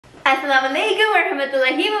Assalamualaikum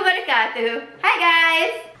warahmatullahi wabarakatuh. Hi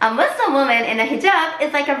guys! A Muslim woman in a hijab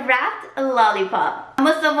is like a wrapped lollipop. A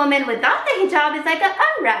Muslim woman without the hijab is like an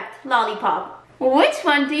unwrapped lollipop. Which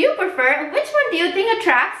one do you prefer? Which one do you think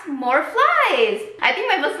attracts more flies? I think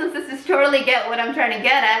my Muslim sisters totally get what I'm trying to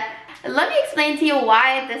get at. Let me explain to you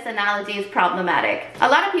why this analogy is problematic. A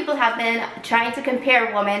lot of people have been trying to compare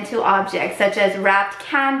women to objects such as wrapped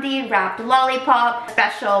candy, wrapped lollipop,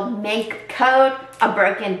 special mink coat, a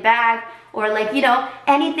Birkin bag, or like, you know,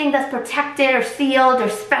 anything that's protected or sealed or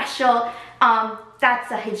special. That's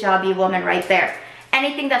a hijabi woman right there.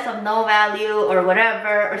 Anything that's of no value or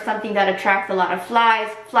whatever, or something that attracts a lot of flies,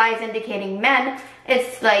 flies indicating men,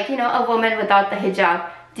 it's like, you know, a woman without the hijab.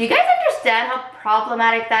 Do you guys understand how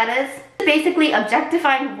problematic that is? Basically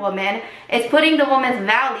objectifying women is putting the woman's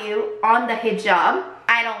value on the hijab.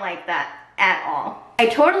 I don't like that at all. I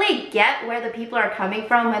totally get where the people are coming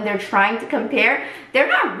from when they're trying to compare. They're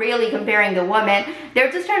not really comparing the woman. They're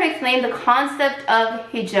just trying to explain the concept of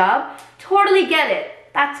hijab. Totally get it.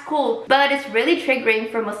 That's cool. But it's really triggering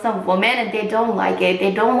for Muslim women and they don't like it.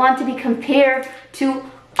 They don't want to be compared to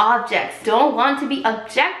objects, don't want to be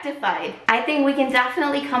objectified. I think we can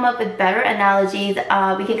definitely come up with better analogies.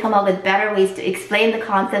 We can come up with better ways to explain the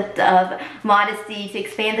concept of modesty, to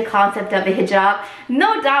explain the concept of a hijab.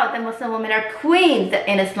 No doubt that Muslim women are queens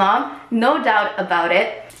in Islam, no doubt about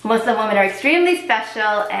it. Muslim women are extremely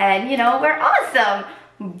special and, you know, we're awesome.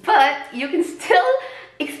 But you can still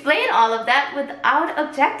explain all of that without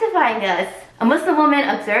objectifying us. A Muslim woman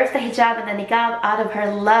observes the hijab and the niqab out of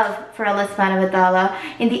her love for Allah subhanahu wa ta'ala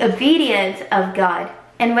in the obedience of God.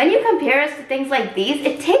 And when you compare us to things like these,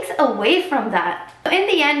 it takes away from that. In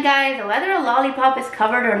the end, guys, whether a lollipop is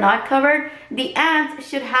covered or not covered, the ant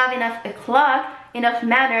should have enough akhlaq, enough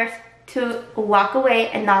manners to walk away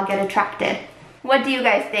and not get attracted. What do you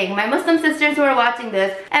guys think? My Muslim sisters who are watching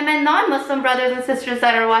this, and my non-Muslim brothers and sisters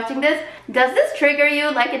that are watching this, does this trigger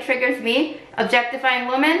you like it triggers me? Objectifying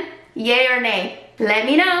women? Yay or nay? Let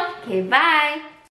me know. Okay, bye.